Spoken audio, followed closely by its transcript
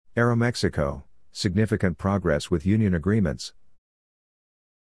Aeromexico, significant progress with union agreements.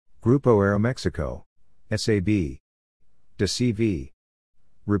 Grupo Aeromexico, SAB, DeCV,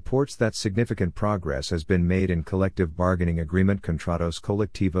 reports that significant progress has been made in collective bargaining agreement Contratos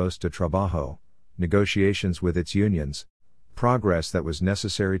Colectivos de Trabajo, negotiations with its unions, progress that was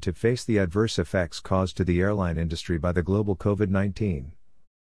necessary to face the adverse effects caused to the airline industry by the global COVID-19.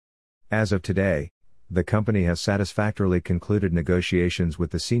 As of today, the company has satisfactorily concluded negotiations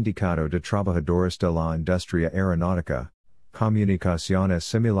with the Sindicato de Trabajadores de la Industria Aeronáutica, Comunicaciones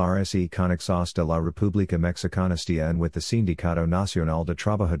Similares y Conexas de la República Mexicana and with the Sindicato Nacional de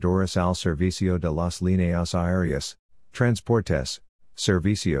Trabajadores al Servicio de las Líneas Aéreas, Transportes,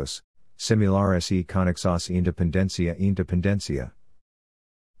 Servicios, Similares y Conexas Independencia.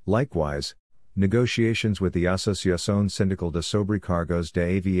 Likewise, negotiations with the Asociación Sindical de Sobrecargos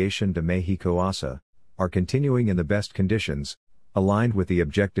de Aviación de México ASA, are continuing in the best conditions, aligned with the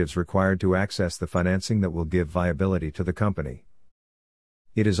objectives required to access the financing that will give viability to the company.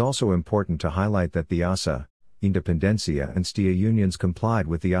 It is also important to highlight that the ASA, Independencia and STIA unions complied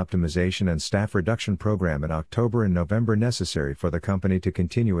with the optimization and staff reduction program in October and November necessary for the company to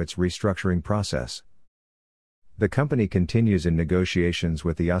continue its restructuring process. The company continues in negotiations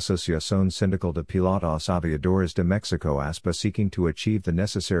with the Asociación Sindical de Pilotos Aviadores de Mexico ASPA seeking to achieve the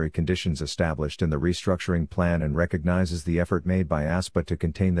necessary conditions established in the restructuring plan and recognizes the effort made by ASPA to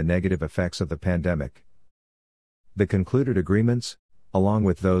contain the negative effects of the pandemic. The concluded agreements, along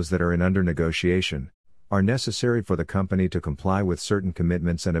with those that are under negotiation, are necessary for the company to comply with certain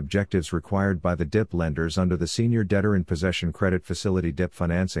commitments and objectives required by the DIP lenders under the Senior Debtor in Possession Credit Facility DIP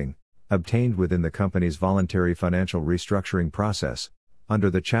financing, obtained within the company's voluntary financial restructuring process, under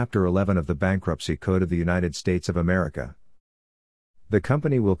the Chapter 11 of the Bankruptcy Code of the United States of America. The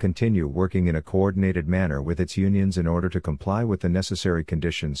company will continue working in a coordinated manner with its unions in order to comply with the necessary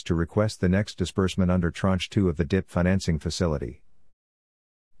conditions to request the next disbursement under Tranche 2 of the DIP financing facility.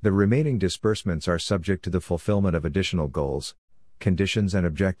 The remaining disbursements are subject to the fulfillment of additional goals, conditions and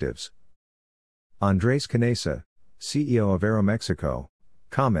objectives. Andrés Conesa, CEO of Aeromexico,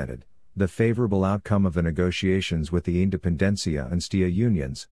 commented, "The favorable outcome of the negotiations with the Independencia and STIA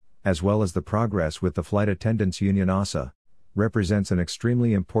unions, as well as the progress with the Flight Attendants Union ASA, represents an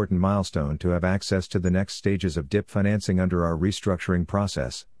extremely important milestone to have access to the next stages of DIP financing under our restructuring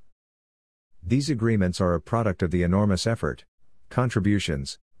process. These agreements are a product of the enormous effort,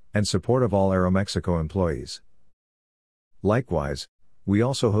 contributions, and support of all Aeromexico employees. Likewise, we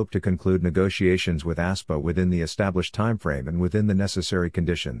also hope to conclude negotiations with ASPA within the established timeframe and within the necessary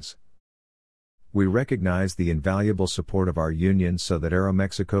conditions. We recognize the invaluable support of our unions so that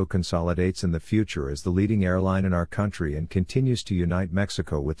Aeromexico consolidates in the future as the leading airline in our country and continues to unite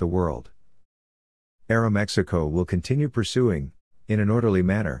Mexico with the world. Aeromexico will continue pursuing, in an orderly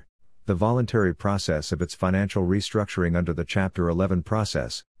manner, the voluntary process of its financial restructuring under the Chapter 11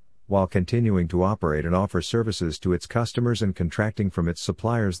 process, while continuing to operate and offer services to its customers and contracting from its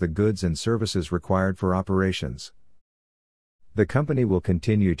suppliers the goods and services required for operations. The company will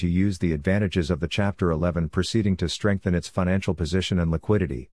continue to use the advantages of the Chapter 11 proceeding to strengthen its financial position and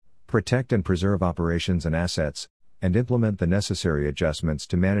liquidity, protect and preserve operations and assets, and implement the necessary adjustments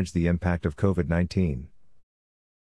to manage the impact of COVID-19.